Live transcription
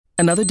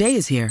Another day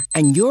is here,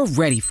 and you're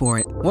ready for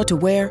it. What to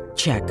wear?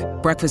 Check.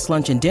 Breakfast,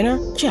 lunch, and dinner?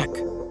 Check.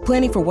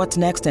 Planning for what's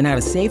next and how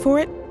to save for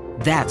it?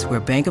 That's where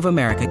Bank of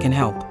America can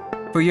help.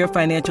 For your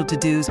financial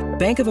to-dos,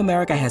 Bank of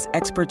America has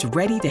experts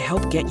ready to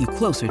help get you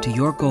closer to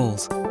your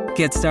goals.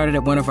 Get started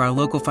at one of our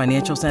local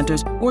financial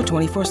centers or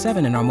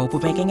 24/7 in our mobile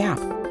banking app.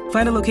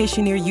 Find a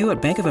location near you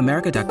at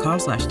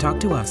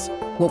bankofamerica.com/talktous.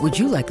 What would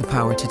you like the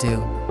power to do?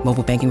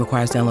 Mobile banking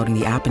requires downloading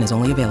the app and is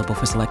only available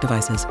for select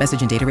devices.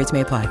 Message and data rates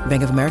may apply.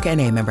 Bank of America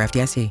N.A., member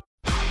FDIC.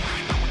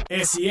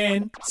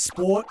 SEN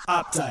Sport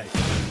Update.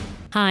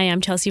 Hi,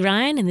 I'm Chelsea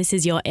Ryan, and this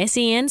is your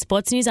SEN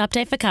Sports News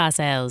Update for car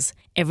sales.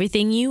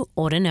 Everything you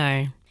ought to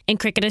know. In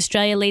cricket,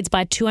 Australia leads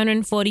by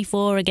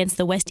 244 against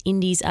the West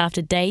Indies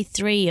after day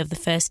 3 of the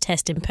first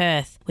test in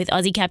Perth, with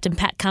Aussie captain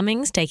Pat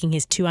Cummins taking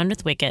his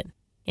 200th wicket.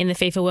 In the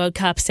FIFA World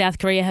Cup, South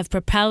Korea have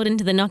propelled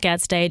into the knockout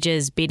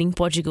stages, beating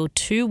Portugal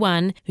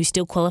 2-1, who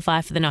still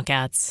qualify for the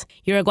knockouts.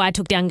 Uruguay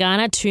took down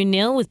Ghana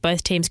 2-0, with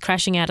both teams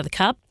crashing out of the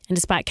cup. And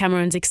despite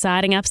Cameroon's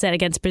exciting upset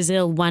against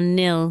Brazil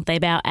 1-0, they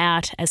bow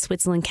out as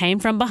Switzerland came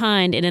from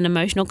behind in an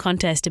emotional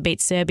contest to beat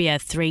Serbia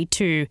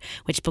 3-2,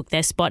 which booked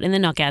their spot in the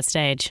knockout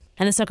stage.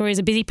 And the Socceroos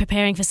are busy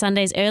preparing for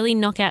Sunday's early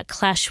knockout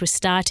clash with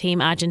star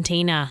team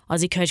Argentina.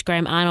 Aussie coach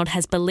Graham Arnold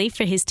has belief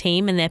for his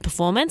team and their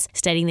performance,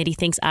 stating that he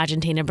thinks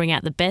Argentina bring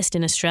out the best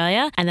in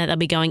Australia and that they'll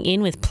be going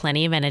in with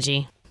plenty of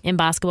energy. In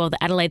basketball,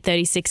 the Adelaide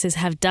 36ers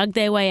have dug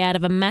their way out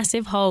of a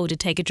massive hole to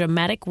take a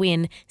dramatic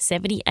win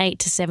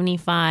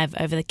 78-75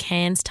 over the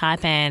Cairns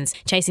Taipans,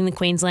 chasing the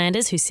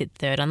Queenslanders who sit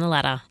third on the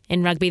ladder.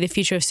 In rugby, the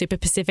future of Super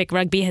Pacific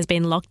Rugby has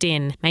been locked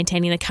in,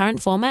 maintaining the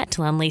current format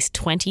till at least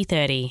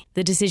 2030.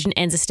 The decision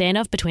ends a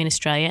standoff between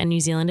Australia and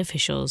New Zealand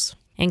officials.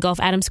 In golf,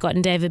 Adam Scott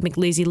and David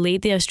McLeasy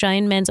lead the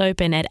Australian Men's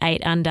Open at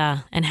 8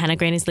 under, and Hannah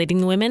Green is leading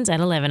the women's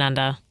at 11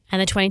 under.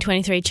 And the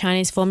 2023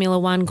 Chinese Formula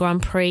One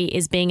Grand Prix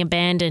is being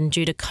abandoned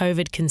due to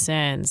COVID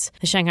concerns.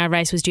 The Shanghai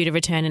race was due to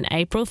return in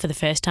April for the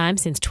first time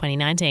since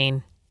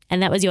 2019.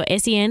 And that was your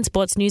SEN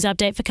Sports News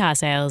Update for car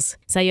sales.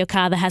 Sell your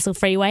car the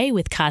hassle-free way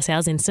with Car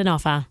Sales Instant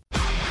Offer.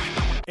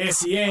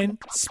 SEN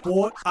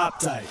Sport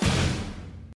Update.